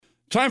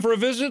Time for a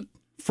visit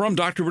from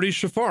Dr.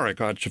 Bernice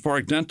Szafarek at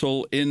Szafarek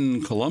Dental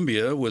in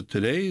Columbia, with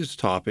today's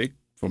topic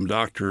from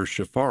Dr.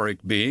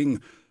 Szafarek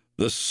being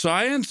the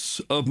science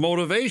of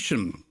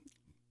motivation.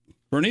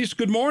 Bernice,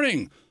 good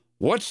morning.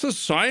 What's the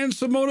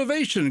science of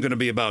motivation going to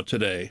be about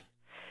today?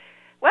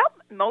 Well,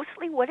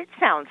 mostly what it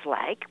sounds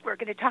like. We're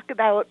going to talk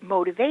about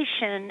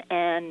motivation,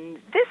 and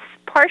this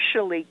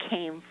partially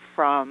came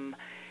from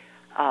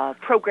a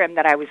program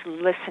that I was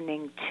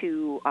listening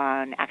to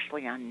on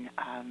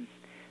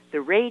the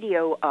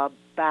radio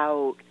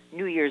about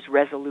New Year's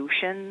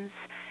resolutions,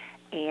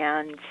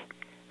 and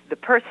the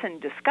person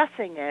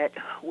discussing it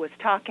was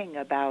talking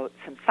about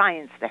some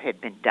science that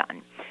had been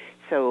done.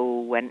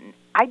 So when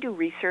I do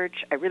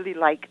research, I really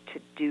like to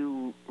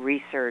do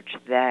research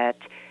that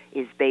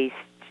is based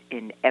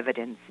in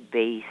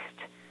evidence-based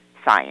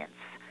science.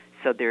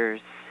 So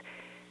there's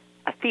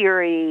a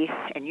theory,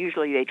 and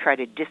usually they try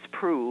to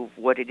disprove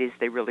what it is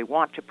they really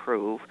want to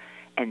prove,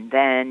 and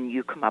then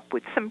you come up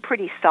with some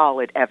pretty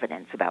solid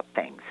evidence about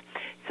things.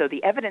 So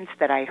the evidence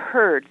that I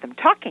heard them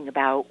talking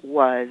about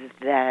was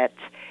that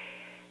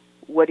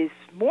what is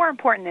more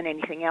important than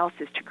anything else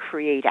is to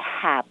create a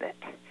habit.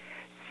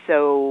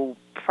 So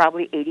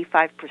probably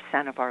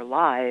 85% of our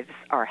lives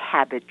are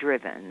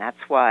habit-driven. That's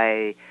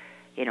why,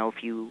 if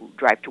you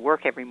drive to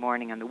work every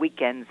morning on the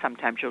weekend,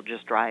 sometimes you'll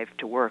just drive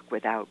to work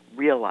without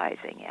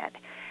realizing it.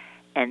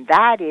 And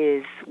that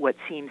is what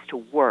seems to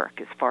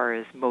work as far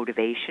as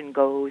motivation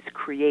goes,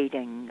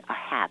 creating a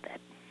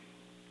habit.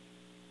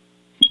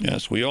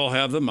 Yes, we all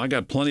have them. I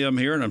got plenty of them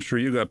here, and I'm sure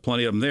you got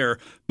plenty of them there.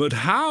 But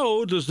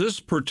how does this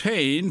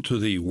pertain to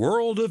the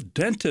world of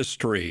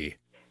dentistry?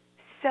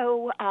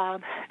 So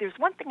there's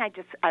one thing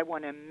I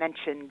want to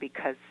mention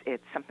because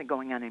it's something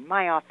going on in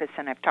my office,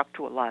 and I've talked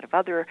to a lot of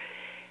other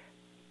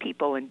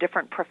people in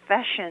different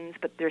professions,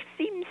 but there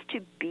seems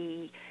to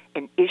be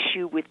an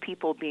issue with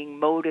people being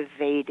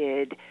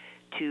motivated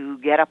to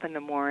get up in the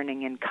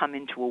morning and come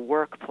into a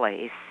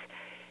workplace.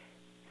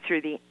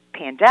 Through the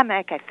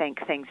pandemic, I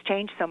think things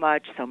changed so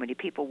much, so many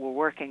people were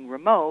working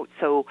remote.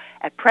 So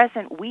at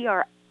present, we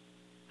are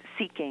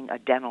seeking a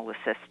dental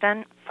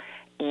assistant,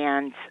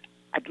 and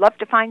I'd love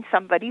to find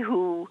somebody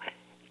who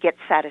gets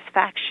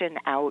satisfaction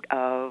out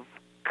of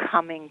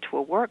coming to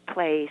a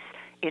workplace,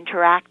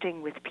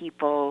 interacting with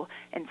people,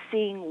 and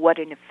seeing what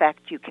an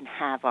effect you can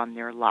have on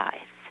their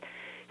lives.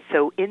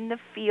 So in the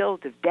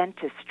field of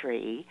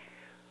dentistry,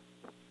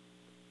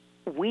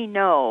 we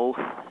know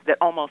that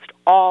almost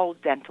all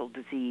dental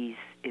disease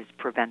is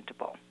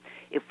preventable.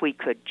 If we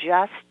could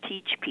just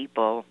teach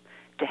people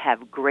to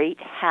have great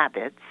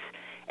habits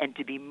and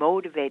to be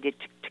motivated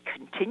to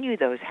continue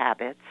those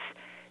habits,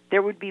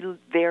 there would be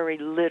very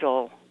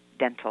little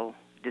dental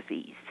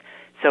disease.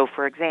 So,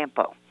 for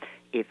example,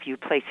 if you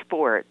play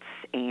sports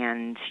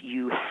and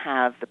you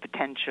have the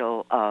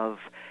potential of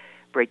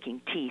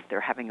breaking teeth or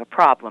having a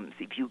problem,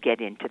 if you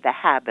get into the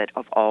habit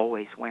of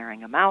always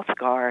wearing a mouth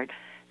guard,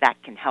 that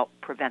can help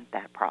prevent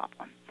that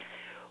problem.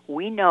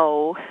 We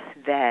know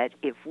that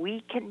if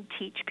we can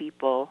teach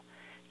people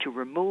to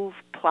remove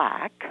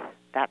plaque,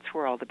 that's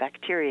where all the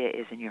bacteria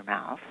is in your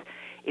mouth,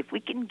 if we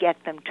can get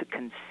them to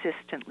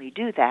consistently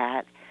do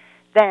that,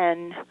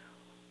 then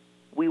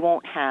we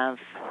won't have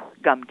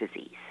gum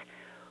disease.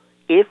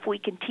 If we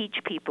can teach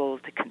people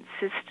to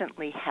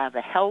consistently have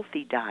a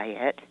healthy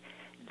diet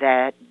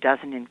that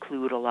doesn't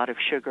include a lot of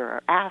sugar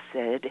or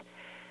acid,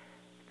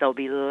 there'll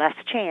be less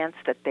chance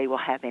that they will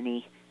have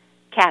any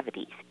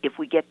cavities. If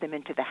we get them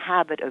into the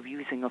habit of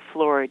using a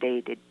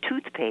fluoridated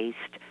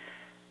toothpaste,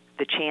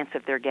 the chance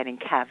of their getting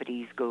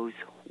cavities goes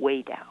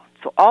way down.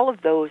 So all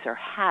of those are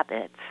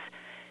habits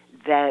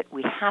that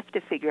we have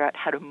to figure out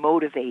how to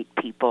motivate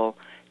people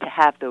to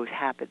have those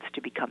habits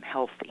to become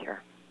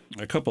healthier.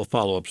 A couple of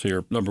follow-ups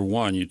here. Number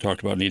one, you talked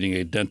about needing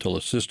a dental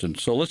assistant.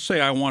 So let's say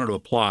I wanted to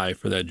apply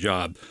for that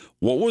job.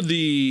 What would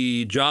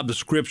the job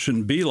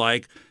description be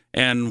like,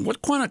 and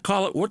what kind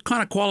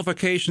of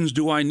qualifications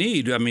do I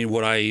need? I mean,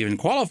 would I even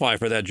qualify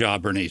for that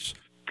job, Bernice?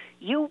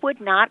 You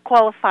would not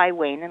qualify,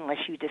 Wayne,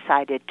 unless you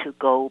decided to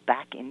go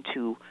back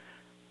into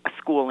a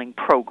schooling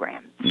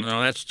program.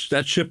 No,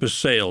 that ship has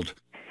sailed.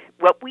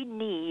 What we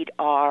need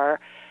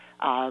are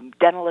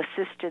dental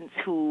assistants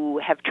who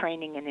have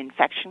training in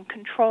infection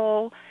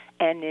control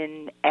and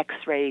in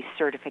X-ray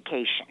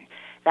certification.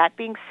 That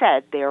being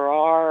said, there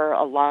are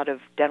a lot of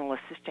dental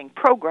assisting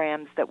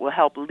programs that will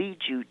help lead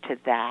you to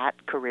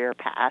that career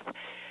path.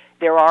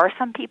 There are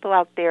some people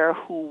out there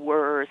who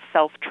were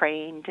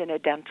self-trained in a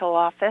dental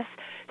office.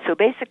 So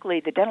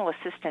basically, the dental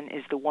assistant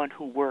is the one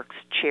who works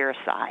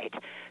chair-side.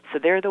 So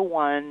they're the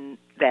one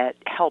that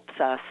helps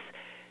us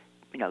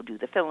do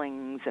the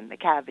fillings and the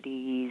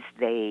cavities.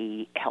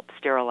 They help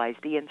sterilize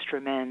the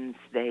instruments.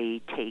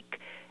 They take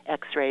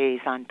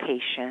X-rays on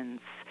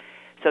patients.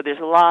 So there's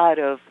a lot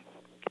of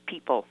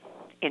people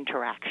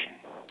interaction.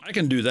 I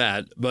can do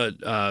that, but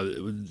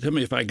tell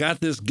me, if I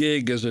got this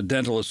gig as a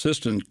dental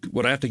assistant,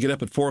 would I have to get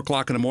up at 4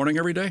 o'clock in the morning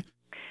every day?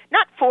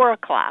 Not 4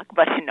 o'clock,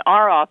 but in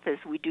our office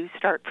we do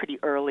start pretty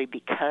early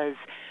because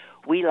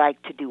we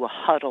like to do a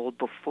huddle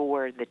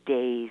before the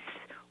day's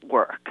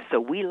work. So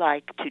we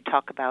like to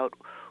talk about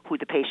who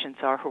the patients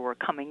are who are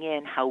coming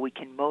in, how we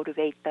can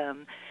motivate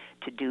them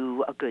to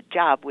do a good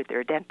job with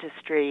their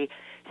dentistry.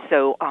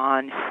 So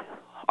on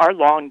our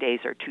long days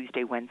are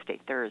Tuesday, Wednesday,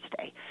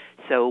 Thursday.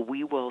 So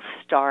we will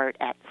start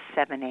at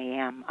 7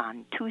 a.m.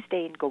 on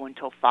Tuesday and go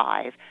until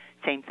 5.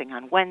 Same thing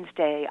on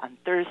Wednesday. On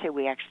Thursday,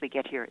 we actually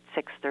get here at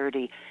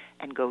 6:30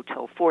 and go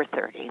till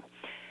 4:30.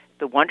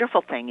 The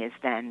wonderful thing is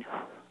then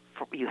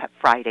you have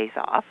Fridays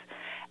off.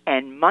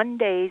 And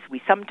Mondays,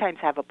 we sometimes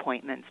have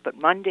appointments, but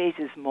Mondays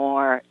is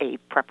more a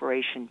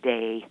preparation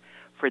day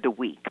for the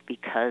week,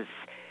 because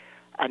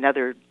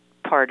another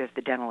part of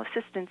the dental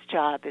assistant's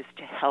job is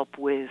to help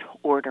with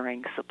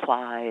ordering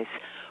supplies,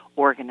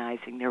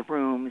 organizing their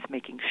rooms,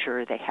 making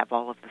sure they have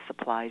all of the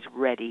supplies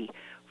ready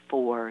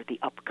for the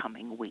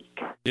upcoming week.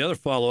 The other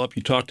follow-up,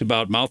 you talked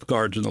about mouth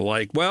guards and the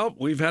like. Well,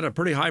 we've had a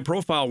pretty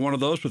high-profile one of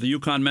those with the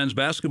UConn men's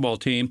basketball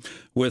team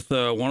with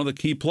one of the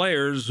key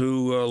players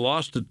who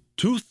lost a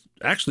tooth,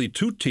 actually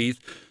 2 teeth.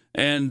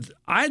 And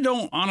I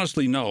don't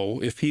honestly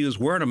know if he was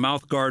wearing a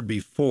mouth guard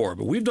before,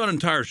 but we've done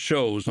entire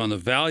shows on the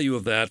value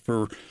of that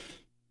for,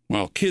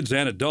 well, kids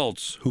and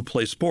adults who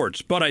play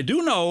sports. But I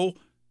do know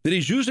that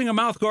he's using a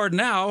mouth guard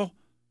now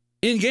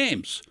in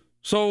games.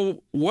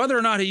 So whether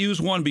or not he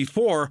used one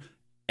before,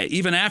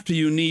 even after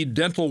you need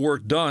dental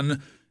work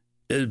done,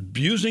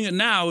 using it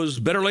now is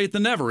better late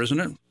than never, isn't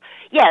it?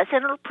 Yes,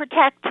 and it'll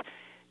protect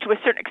to a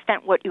certain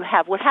extent what you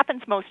have. What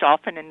happens most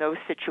often in those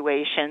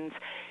situations,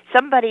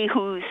 somebody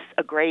who's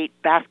a great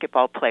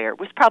basketball player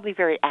was probably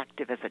very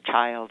active as a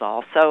child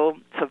also.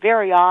 So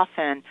very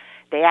often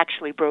they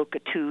actually broke a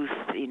tooth,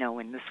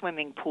 in the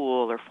swimming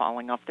pool or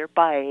falling off their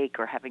bike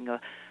or having a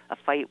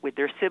fight with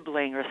their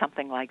sibling or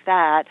something like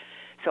that.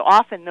 So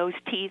often those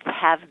teeth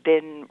have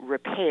been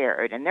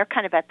repaired, and they're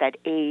kind of at that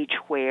age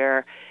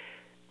where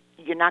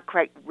you're not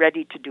quite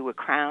ready to do a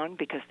crown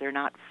because they're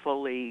not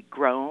fully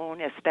grown,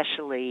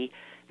 especially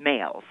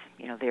males.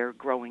 Their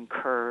growing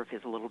curve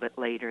is a little bit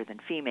later than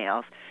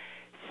females.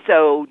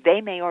 So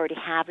they may already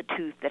have a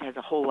tooth that has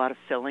a whole lot of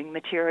filling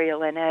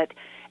material in it.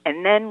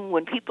 And then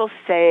when people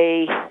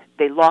say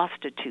they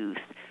lost a tooth,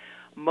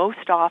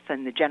 most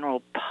often the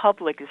general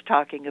public is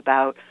talking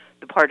about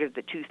the part of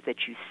the tooth that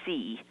you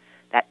see,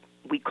 that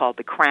we call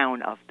the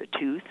crown of the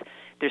tooth.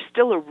 There's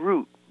still a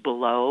root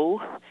below,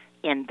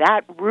 and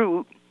that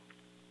root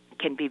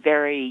can be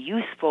very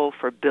useful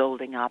for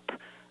building up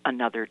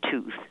another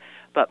tooth.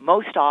 But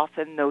most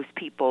often, those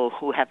people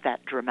who have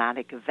that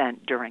dramatic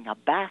event during a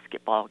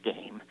basketball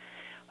game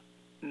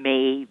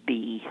may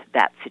be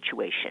that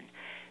situation.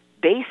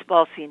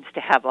 Baseball seems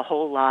to have a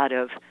whole lot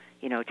of,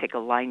 take a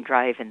line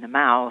drive in the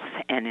mouth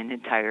and an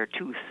entire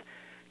tooth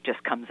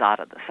just comes out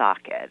of the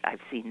socket. I've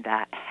seen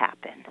that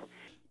happen.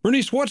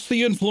 Bernice, what's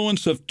the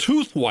influence of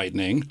tooth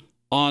whitening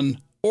on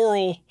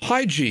oral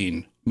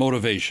hygiene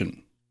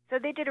motivation? So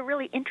they did a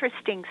really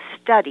interesting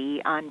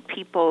study on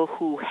people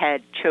who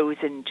had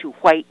chosen to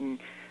whiten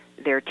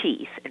their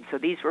teeth. And so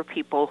these were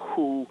people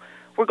who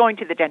were going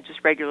to the dentist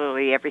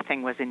regularly,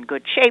 everything was in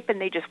good shape,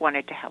 and they just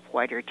wanted to have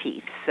whiter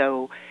teeth.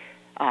 So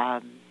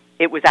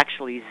it was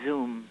actually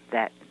Zoom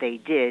that they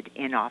did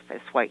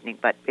in-office whitening,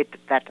 but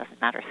that doesn't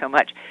matter so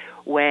much.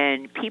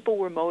 When people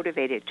were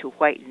motivated to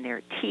whiten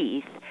their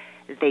teeth,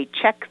 they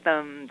checked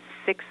them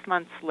 6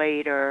 months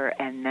later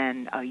and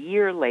then a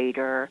year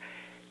later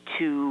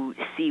to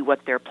see what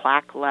their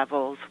plaque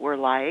levels were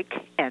like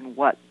and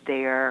what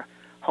their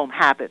home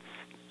habits,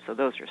 so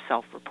those are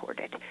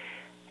self-reported.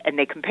 And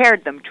they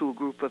compared them to a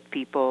group of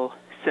people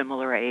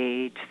similar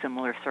age,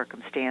 similar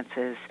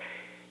circumstances,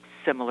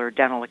 similar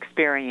dental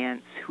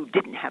experience who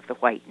didn't have the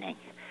whitening.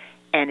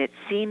 And it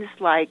seems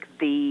like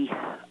the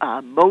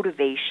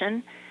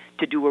motivation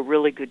to do a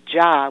really good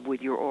job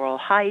with your oral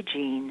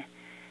hygiene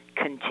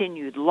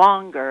continued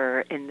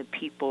longer in the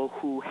people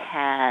who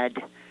had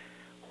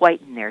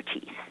whitened their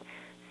teeth.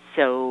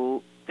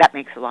 So that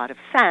makes a lot of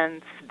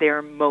sense.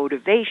 Their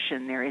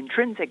motivation, their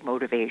intrinsic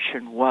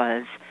motivation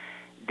was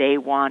they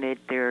wanted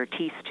their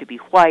teeth to be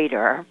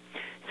whiter.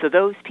 So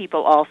those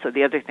people also,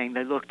 the other thing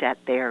they looked at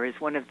there is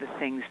one of the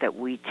things that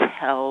we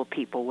tell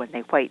people when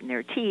they whiten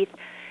their teeth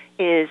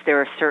is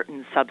there are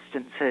certain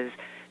substances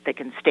that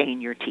can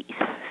stain your teeth.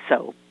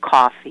 So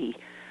coffee,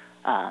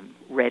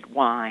 red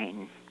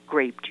wine,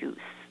 grape juice.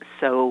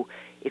 So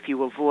if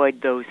you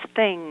avoid those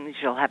things,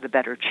 you'll have a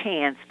better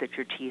chance that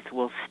your teeth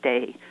will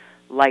stay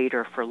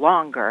lighter for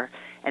longer.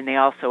 And they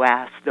also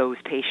asked those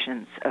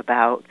patients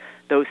about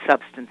those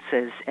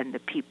substances, and the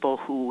people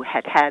who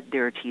had had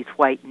their teeth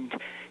whitened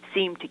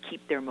seemed to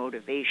keep their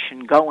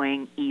motivation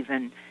going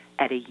even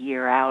at a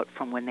year out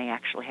from when they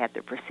actually had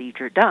the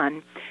procedure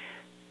done.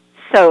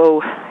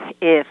 So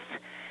if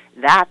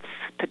that's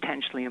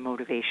potentially a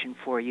motivation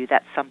for you,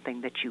 that's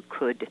something that you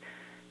could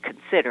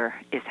consider,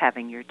 is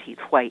having your teeth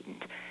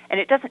whitened. And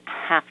it doesn't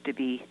have to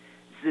be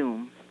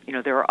Zoom.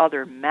 There are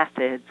other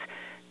methods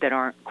that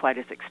aren't quite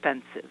as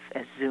expensive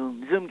as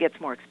Zoom. Zoom gets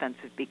more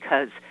expensive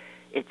because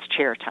it's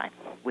chair time.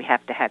 We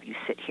have to have you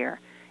sit here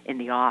in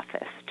the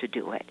office to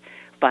do it.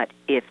 But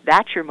if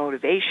that's your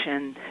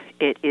motivation,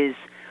 it is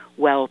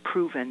well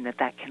proven that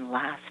that can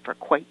last for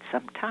quite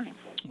some time.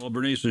 Well,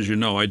 Bernice, as you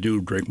know, I do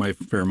drink my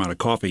fair amount of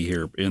coffee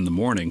here in the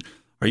morning.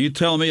 Are you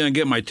telling me I can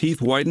get my teeth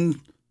whitened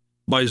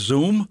by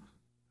Zoom?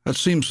 That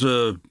seems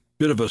a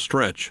bit of a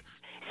stretch.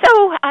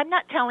 So I'm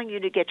not telling you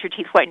to get your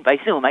teeth whitened by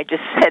Zoom. I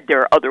just said there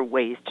are other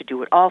ways to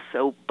do it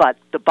also. But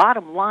the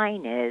bottom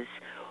line is,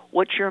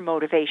 what's your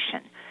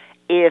motivation?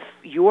 If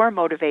your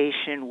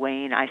motivation,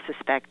 Wayne, I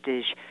suspect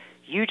is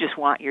you just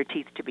want your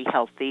teeth to be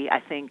healthy,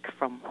 I think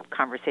from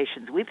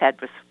conversations we've had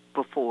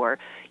before,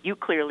 you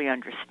clearly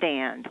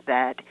understand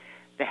that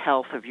the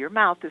health of your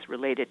mouth is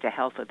related to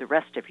health of the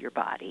rest of your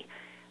body.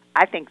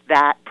 I think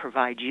that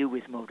provides you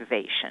with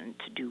motivation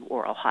to do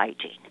oral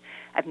hygiene.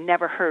 I've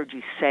never heard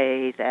you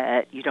say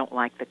that you don't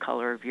like the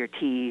color of your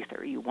teeth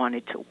or you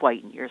wanted to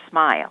whiten your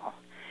smile.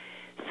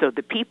 So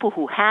the people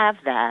who have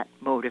that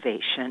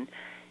motivation,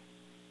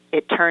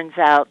 it turns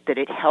out that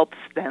it helps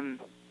them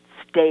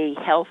stay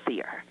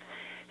healthier.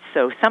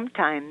 So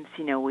sometimes,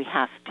 we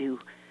have to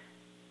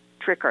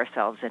trick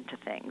ourselves into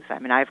things. I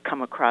mean, I've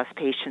come across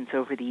patients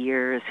over the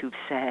years who've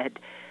said,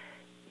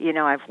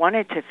 I've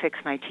wanted to fix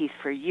my teeth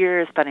for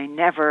years, but I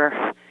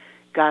never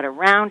got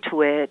around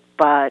to it,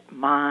 but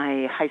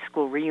my high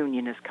school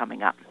reunion is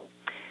coming up.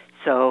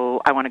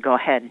 So I want to go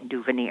ahead and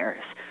do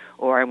veneers,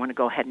 or I want to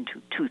go ahead and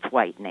do tooth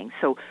whitening.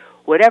 So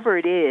whatever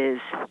it is,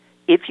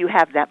 if you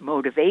have that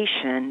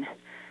motivation,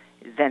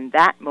 then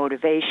that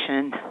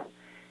motivation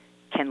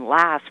can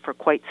last for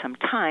quite some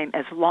time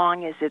as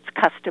long as it's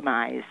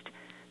customized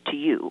to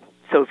you.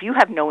 So if you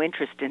have no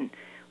interest in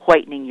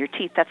whitening your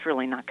teeth, that's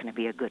really not going to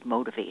be a good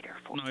motivator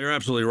for you. No, you're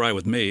absolutely right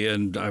with me.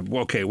 And,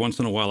 once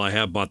in a while I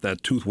have bought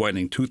that tooth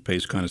whitening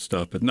toothpaste kind of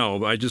stuff. But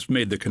no, I just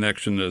made the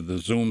connection to the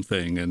Zoom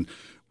thing and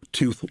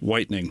tooth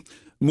whitening.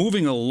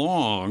 Moving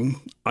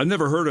along, I've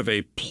never heard of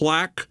a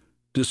plaque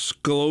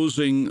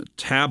disclosing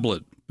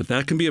tablet, but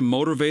that can be a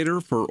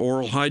motivator for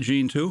oral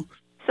hygiene too?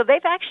 So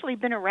they've actually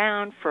been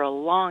around for a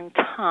long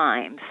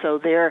time. So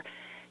they're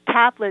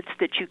tablets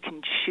that you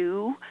can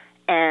chew,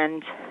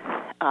 and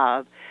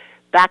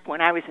back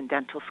when I was in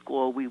dental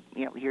school,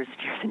 years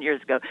and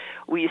years ago,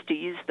 we used to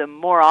use them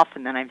more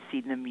often than I've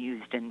seen them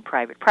used in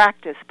private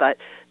practice. But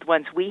the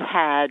ones we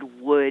had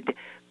would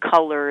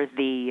color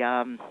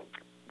the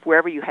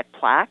wherever you had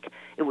plaque,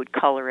 it would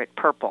color it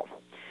purple.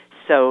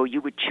 So you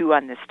would chew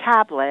on this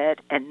tablet,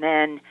 and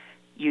then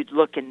you'd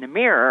look in the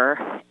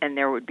mirror, and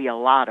there would be a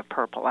lot of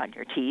purple on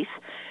your teeth.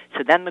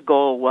 So then the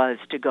goal was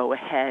to go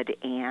ahead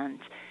and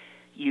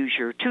use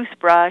your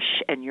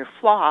toothbrush and your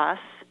floss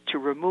to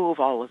remove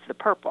all of the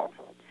purple.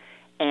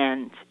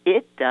 And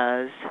it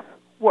does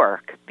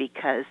work,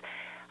 because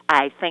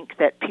I think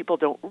that people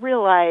don't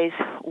realize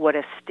what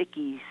a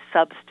sticky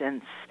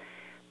substance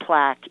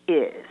plaque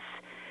is.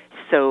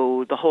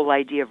 So the whole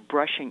idea of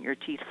brushing your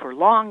teeth for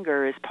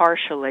longer is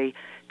partially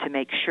to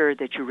make sure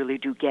that you really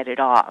do get it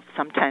off.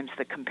 Sometimes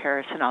the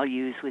comparison I'll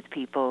use with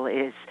people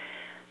is,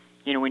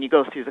 when you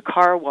go through the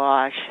car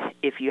wash,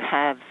 if you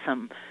have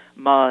some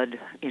mud,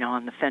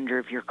 on the fender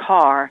of your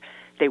car,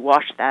 they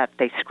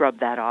scrub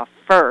that off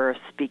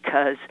first,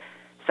 because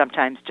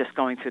sometimes just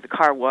going through the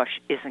car wash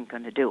isn't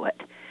going to do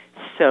it.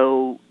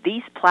 So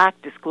these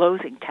plaque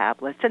disclosing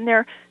tablets, and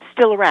they're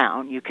still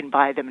around. You can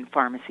buy them in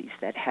pharmacies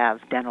that have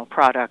dental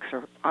products,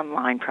 or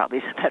online probably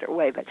is a better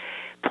way, but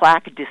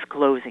plaque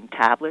disclosing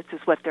tablets is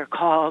what they're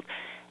called.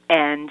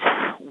 And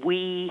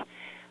we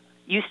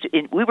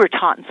were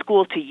taught in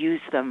school to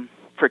use them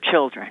for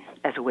children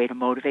as a way to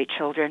motivate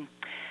children.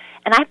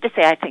 And I have to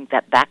say, I think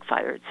that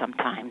backfired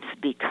sometimes,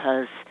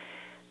 because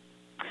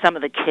some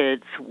of the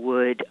kids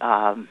would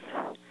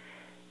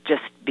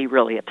just be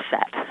really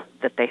upset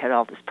that they had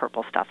all this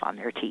purple stuff on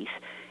their teeth,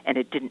 and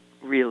it didn't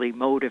really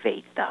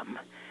motivate them.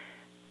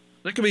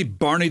 That could be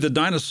Barney the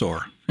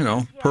dinosaur,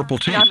 purple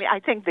teeth. I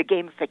think the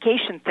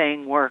gamification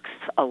thing works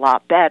a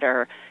lot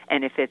better,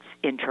 and if it's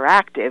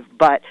interactive.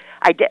 But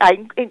I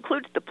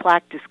included the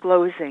plaque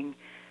disclosing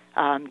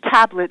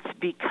tablets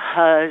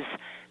because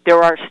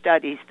there are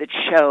studies that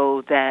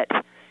show that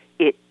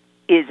it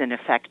is an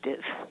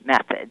effective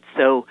method.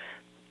 So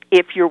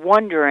if you're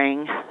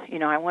wondering,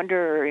 I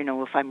wonder,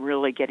 if I'm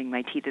really getting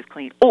my teeth as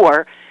clean,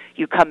 or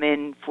you come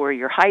in for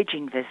your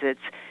hygiene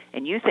visits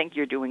and you think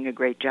you're doing a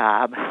great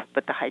job,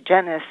 but the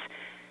hygienist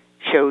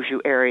shows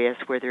you areas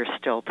where there's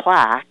still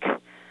plaque,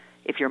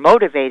 if you're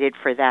motivated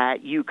for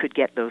that, you could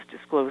get those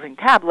disclosing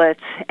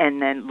tablets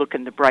and then look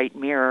in the bright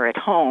mirror at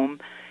home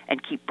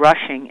and keep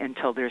brushing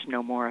until there's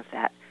no more of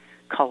that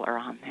color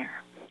on there.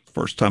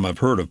 First time I've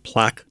heard of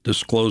plaque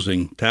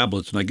disclosing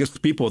tablets, and I guess the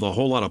people with a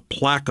whole lot of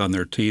plaque on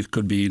their teeth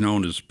could be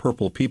known as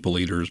purple people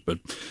eaters, but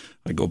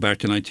I go back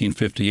to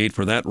 1958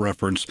 for that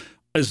reference.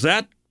 Is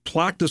that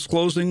plaque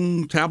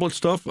disclosing tablet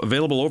stuff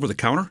available over the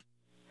counter?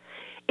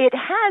 It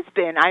has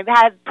been. I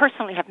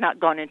personally have not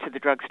gone into the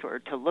drugstore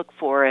to look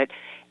for it,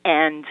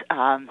 and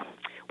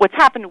what's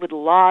happened with a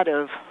lot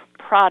of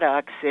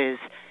products is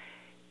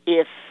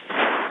if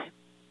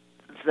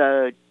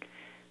the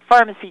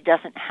pharmacy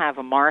doesn't have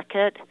a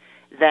market,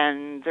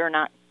 then they're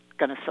not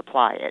going to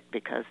supply it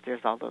because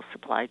there's all those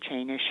supply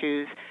chain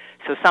issues.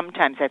 So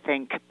sometimes I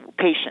think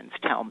patients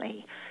tell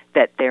me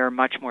that they're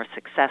much more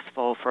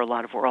successful for a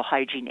lot of oral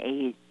hygiene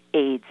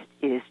aids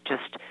is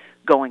just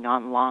going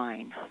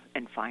online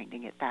and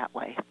finding it that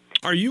way.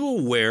 Are you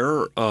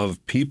aware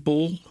of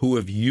people who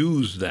have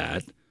used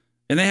that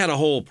and they had a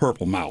whole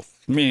purple mouth,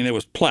 meaning it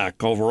was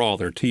plaque over all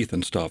their teeth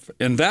and stuff,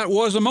 and that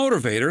was a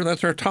motivator?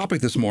 That's our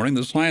topic this morning,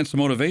 the science of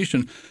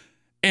motivation.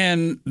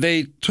 And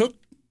they took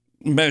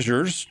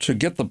measures to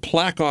get the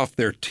plaque off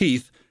their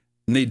teeth,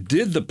 and they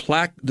did the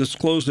plaque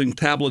disclosing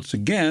tablets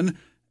again,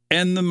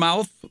 and the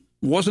mouth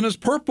wasn't as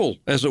purple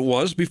as it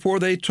was before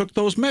they took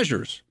those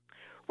measures.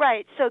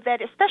 Right, so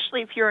that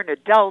especially if you're an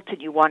adult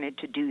and you wanted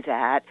to do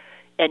that,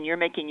 and you're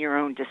making your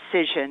own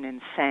decision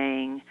and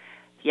saying,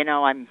 you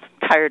know, I'm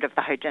tired of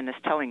the hygienist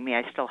telling me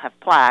I still have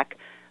plaque,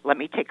 let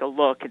me take a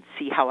look and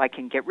see how I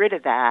can get rid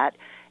of that,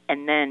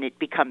 and then it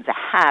becomes a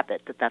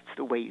habit that that's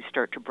the way you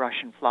start to brush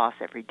and floss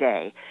every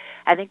day.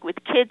 I think with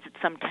kids it's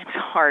sometimes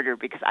harder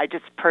because I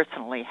just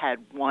personally had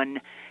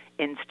one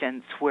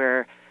instance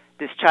where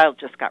this child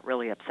just got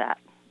really upset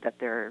that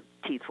their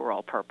teeth were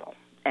all purple,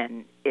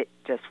 and it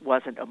just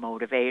wasn't a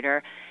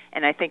motivator.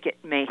 And I think it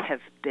may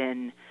have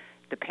been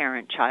the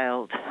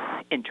parent-child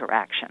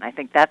interaction. I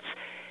think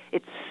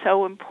it's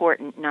so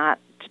important not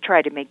to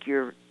try to make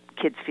your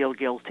kids feel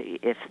guilty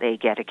if they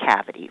get a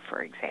cavity,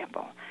 for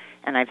example.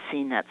 And I've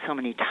seen that so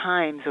many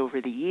times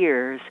over the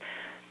years.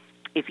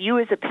 If you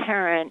as a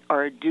parent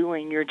are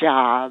doing your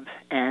job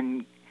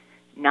and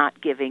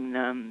not giving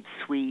them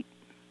sweet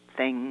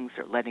things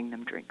or letting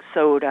them drink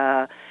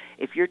soda,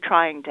 if you're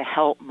trying to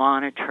help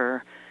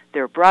monitor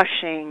their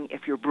brushing,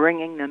 if you're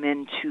bringing them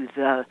into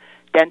the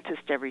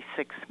dentist every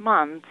 6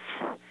 months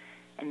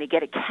and they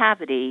get a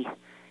cavity,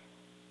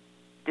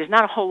 there's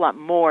not a whole lot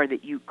more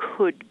that you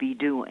could be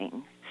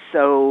doing.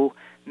 So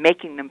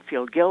making them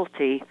feel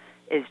guilty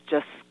is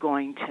just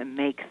going to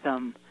make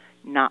them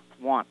not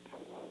want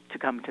to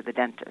come to the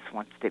dentist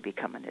once they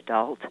become an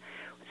adult.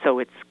 So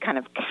it's kind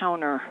of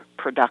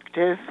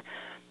counterproductive.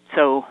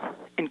 So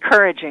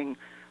encouraging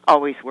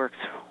always works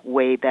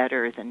way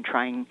better than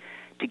trying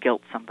to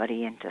guilt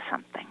somebody into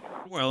something.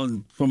 Well,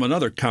 and from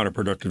another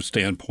counterproductive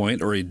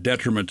standpoint or a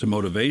detriment to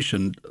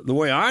motivation, the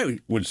way I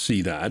would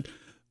see that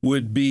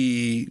would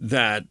be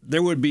that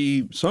there would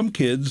be some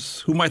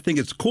kids who might think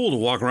it's cool to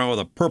walk around with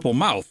a purple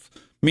mouth,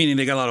 meaning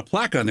they got a lot of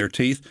plaque on their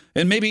teeth,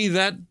 and maybe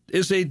that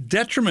is a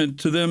detriment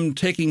to them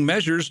taking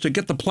measures to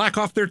get the plaque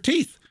off their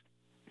teeth.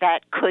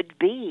 That could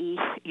be.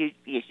 You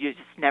just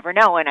never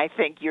know, and I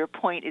think your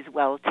point is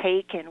well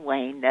taken,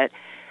 Wayne, that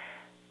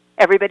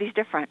everybody's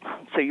different,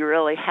 so you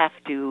really have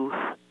to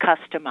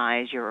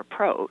customize your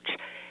approach.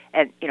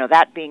 And, you know,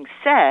 that being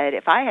said,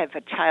 if I have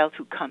a child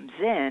who comes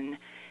in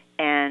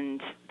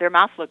and their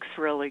mouth looks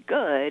really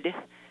good,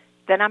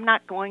 then I'm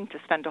not going to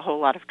spend a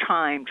whole lot of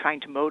time trying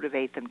to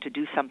motivate them to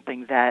do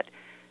something that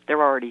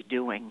they're already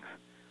doing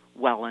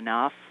well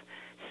enough.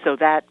 So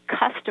that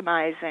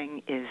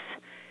customizing is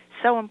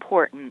so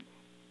important.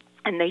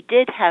 And I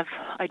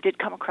did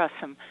come across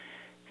some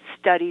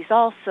studies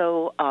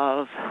also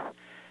of,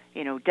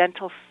 you know,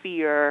 dental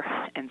fear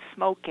and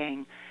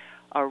smoking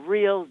are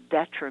real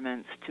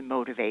detriments to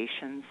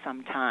motivation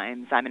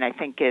sometimes. I mean, I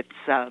think it's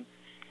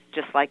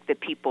just like the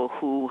people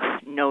who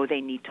know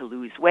they need to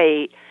lose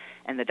weight,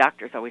 and the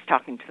doctor's always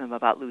talking to them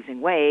about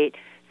losing weight,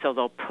 so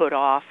they'll put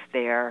off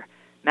their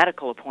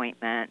medical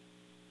appointment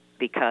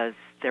because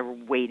they're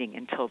waiting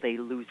until they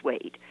lose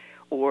weight,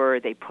 or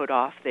they put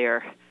off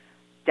their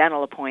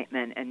dental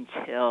appointment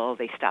until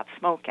they stop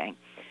smoking.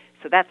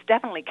 So that's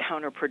definitely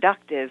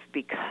counterproductive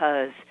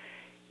because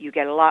you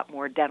get a lot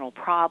more dental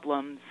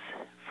problems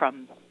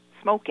from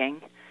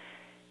smoking,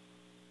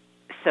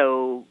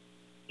 so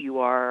you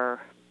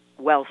are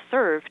well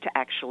served to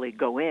actually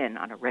go in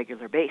on a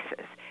regular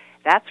basis.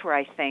 That's where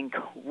I think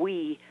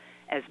we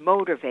as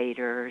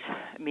motivators,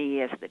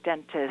 me as the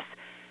dentist,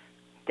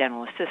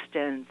 dental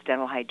assistants,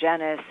 dental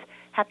hygienists,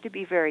 have to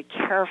be very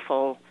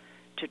careful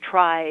to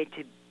try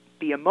to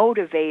be a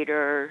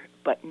motivator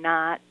but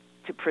not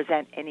to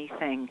present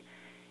anything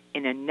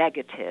in a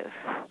negative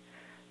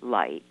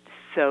light.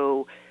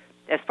 So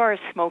as far as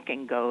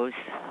smoking goes,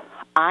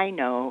 I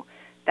know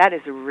that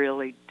is a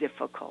really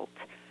difficult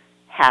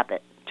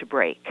habit to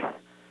break.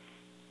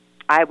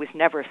 I was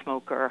never a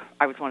smoker.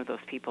 I was one of those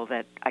people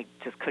that I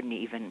just couldn't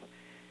even,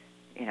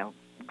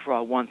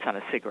 draw once on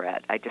a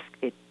cigarette.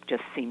 It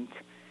just seemed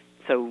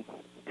so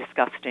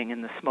disgusting,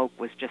 and the smoke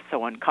was just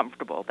so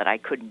uncomfortable that I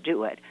couldn't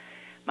do it.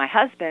 My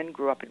husband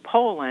grew up in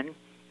Poland,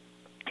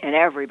 and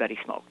everybody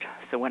smoked.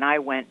 So when I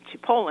went to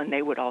Poland,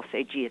 they would all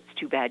say, gee, it's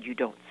too bad you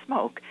don't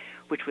smoke,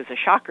 which was a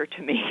shocker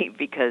to me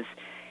because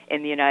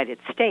in the United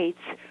States,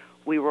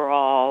 we were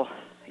all,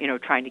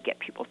 trying to get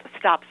people to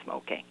stop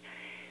smoking.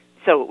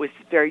 So it was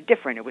very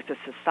different. It was a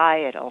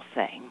societal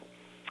thing.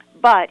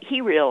 But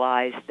he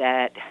realized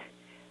that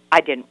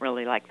I didn't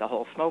really like the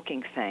whole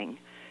smoking thing.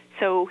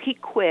 So he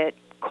quit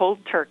cold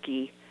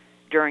turkey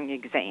during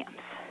exams.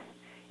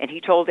 And he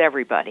told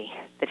everybody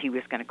that he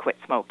was going to quit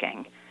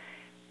smoking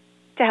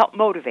to help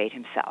motivate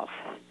himself.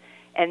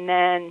 And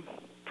then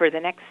for the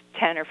next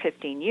 10 or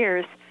 15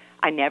 years,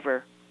 I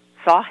never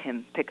saw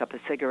him pick up a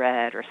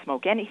cigarette or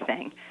smoke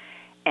anything.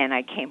 And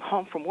I came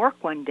home from work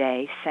one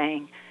day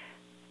saying,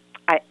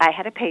 I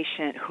had a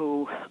patient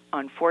who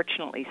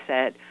unfortunately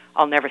said,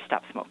 I'll never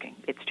stop smoking.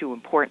 It's too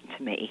important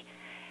to me.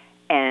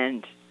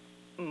 And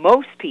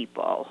most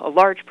people, a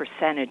large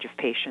percentage of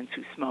patients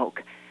who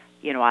smoke,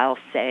 I'll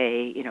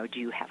say, do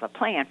you have a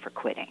plan for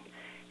quitting?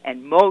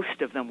 And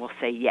most of them will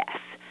say yes.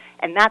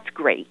 And that's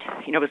great.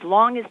 As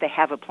long as they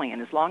have a plan,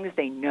 as long as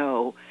they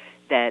know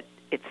that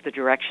it's the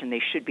direction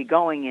they should be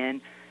going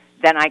in,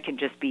 then I can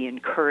just be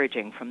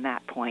encouraging from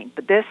that point.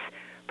 But this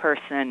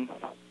person,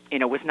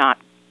 was not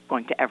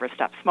going to ever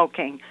stop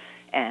smoking,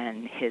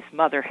 and his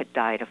mother had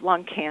died of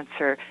lung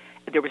cancer.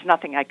 There was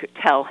nothing I could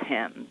tell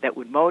him that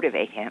would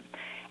motivate him.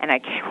 And I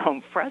came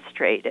home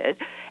frustrated,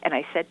 and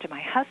I said to my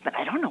husband,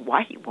 I don't know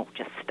why he won't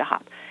just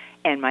stop.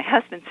 And my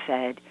husband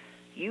said,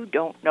 you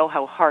don't know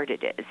how hard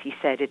it is. He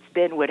said, it's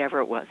been whatever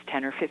it was,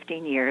 10 or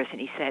 15 years,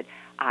 and he said,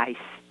 I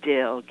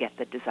still get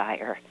the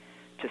desire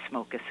to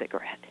smoke a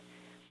cigarette.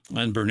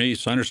 And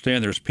Bernice, I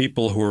understand there's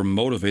people who are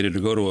motivated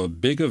to go to a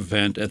big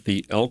event at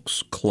the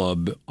Elks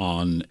Club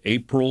on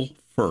April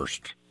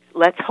 1st.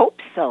 Let's hope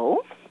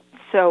so.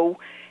 So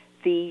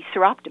the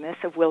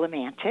Seroptimists of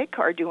Willimantic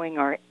are doing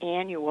our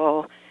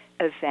annual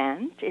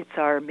event. It's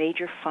our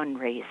major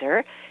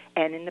fundraiser.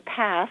 And in the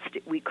past,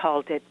 we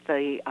called it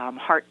the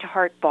Heart to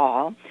Heart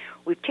Ball.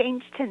 We've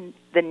changed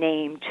the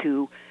name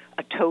to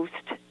a Toast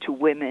to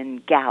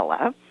Women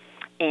Gala.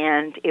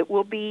 And it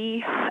will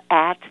be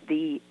at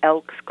the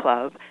Elks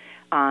Club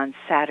on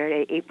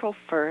Saturday, April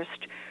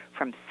 1st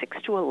from 6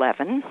 to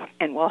 11.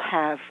 And we'll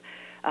have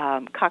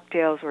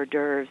cocktails, hors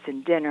d'oeuvres,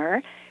 and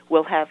dinner.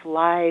 We'll have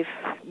live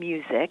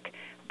music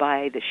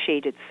by the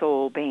Shaded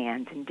Soul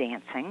Band and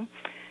dancing.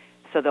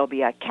 So there'll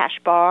be a cash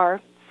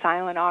bar,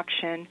 silent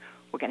auction.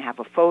 We're going to have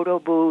a photo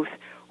booth.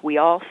 We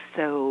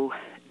also,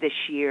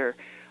 this year,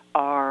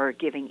 are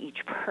giving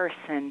each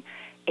person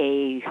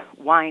a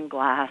wine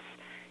glass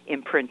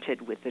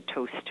imprinted with the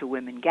Toast to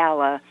Women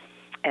Gala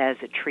as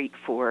a treat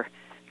for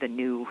the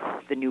new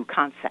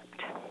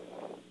concept.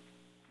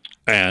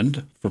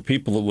 And for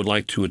people that would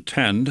like to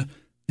attend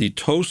the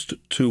Toast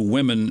to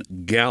Women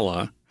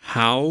Gala,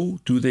 how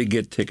do they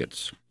get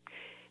tickets?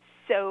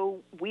 So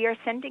we are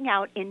sending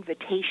out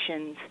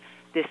invitations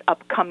this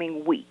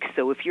upcoming week.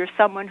 So if you're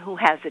someone who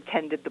has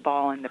attended the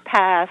ball in the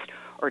past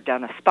or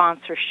done a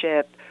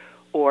sponsorship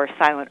or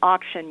silent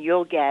auction,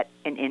 you'll get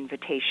an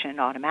invitation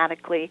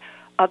automatically.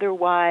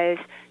 Otherwise,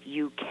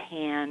 you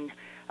can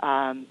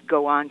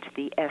go on to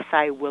the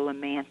SI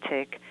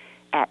Willimantic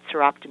at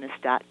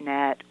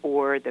seroptimist.net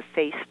or the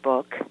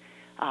Facebook,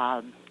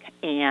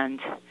 and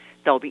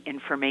there'll be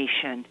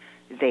information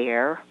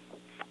there.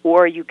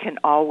 Or you can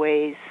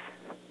always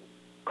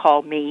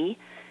call me,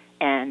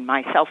 and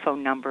my cell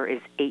phone number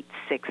is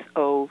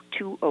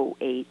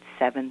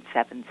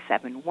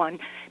 860-208-7771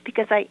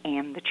 because I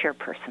am the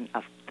chairperson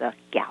of the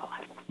gala.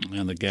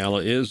 And the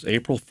gala is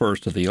April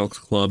 1st at the Elks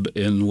Club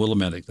in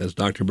Willimantic. That's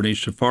Dr.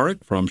 Bernice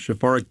Szafarek from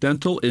Szafarek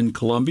Dental in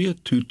Columbia,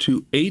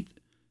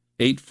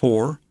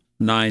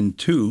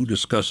 228-8492,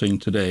 discussing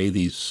today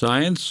the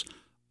science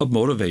of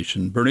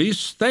motivation.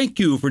 Bernice, thank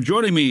you for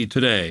joining me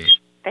today.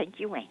 Thank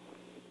you, Wayne.